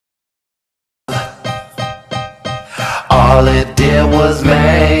All it did was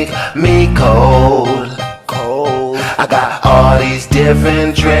make me cold. I got all these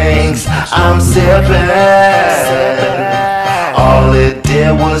different drinks I'm sipping. All it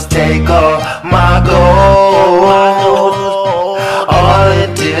did was take off my gold. All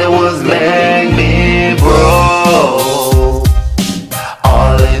it did was make me broke.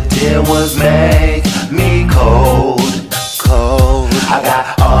 All it did was make me cold. I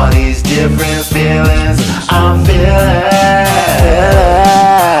got all these different feelings I'm feeling.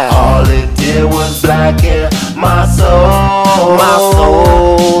 All it did was blacken my soul.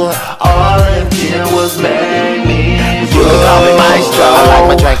 All it did was make me broke. You can call me maestro. I like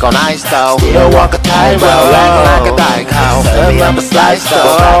my drink on ice though. Still walk a tightrope, acting like a dyke hoe. Serve me up a slice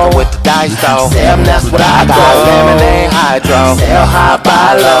though, rockin' with the dice though. Sam, that's what I got. Lemonade hydro. Sell high,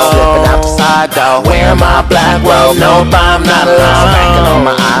 buy low. Slipping out the side though. Wearing my black robe. Nope, I'm not alone. Spanking on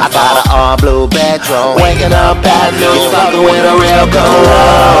my eye. I got an all blue bedroom. Waking up at noon, fucking with a real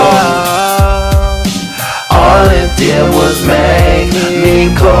cold. All it did was make me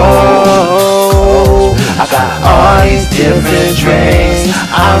cold. I got all these different drinks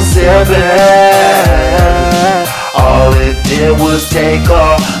I'm sipping. All it did was take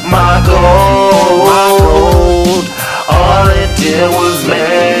off my gold. All it did was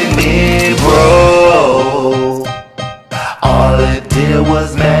make me broke. All it did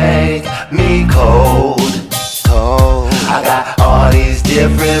was make me cold. I got all these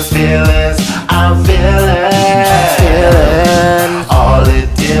different feelings I'm feeling. All it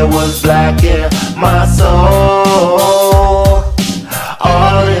did was blacken my soul.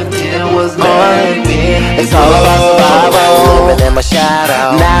 All it did was make me. It's all about survival, living in my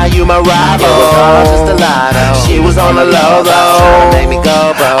shadow. Now you my rival, it's all just a lotto. She was on the low though, trying to make me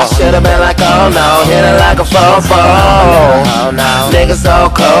go bro. I should've been like oh no, hit her like a fofo. Oh no, nigga so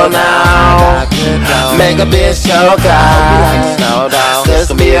cold now. Make a bitch choke out. This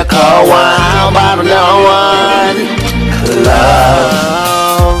could be a cold one. I don't bother no one.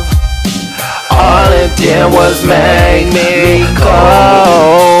 Love. All it did was make me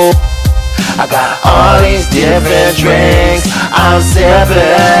cold. I got all these different drinks I'm sipping.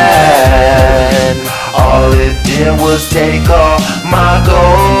 All it did was take off my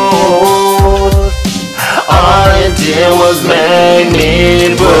gold. All it did was make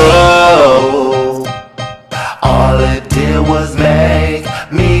me broke. All it did was make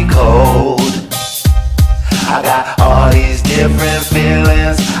me cold. I got all these different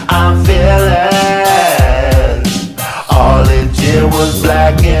feelings I'm feeling. All it did was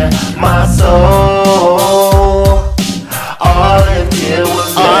blacken my soul. All it did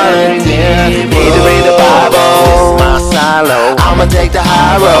was make me broke. Need to read the Bible, this is my silo. I'ma take the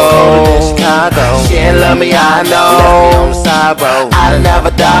high road in Chicago. She ain't love me, I know. Left me on the side road. I didn't have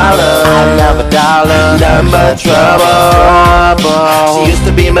a dollar, nothing but trouble. She used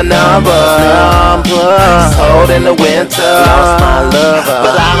to be my number. Sold in the winter, lost my lover,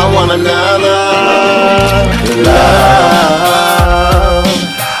 but I don't want another. Love.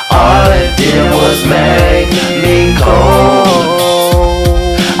 All it did was make me cold.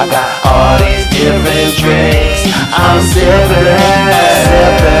 I got all these different drinks I'm sipping.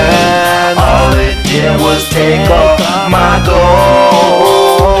 All it did was take off my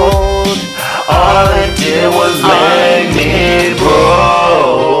gold. All it did was make me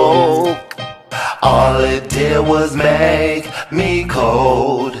broke. All it did was make me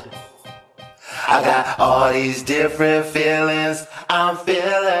cold. I got all these different feelings I'm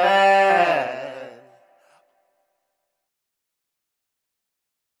feeling.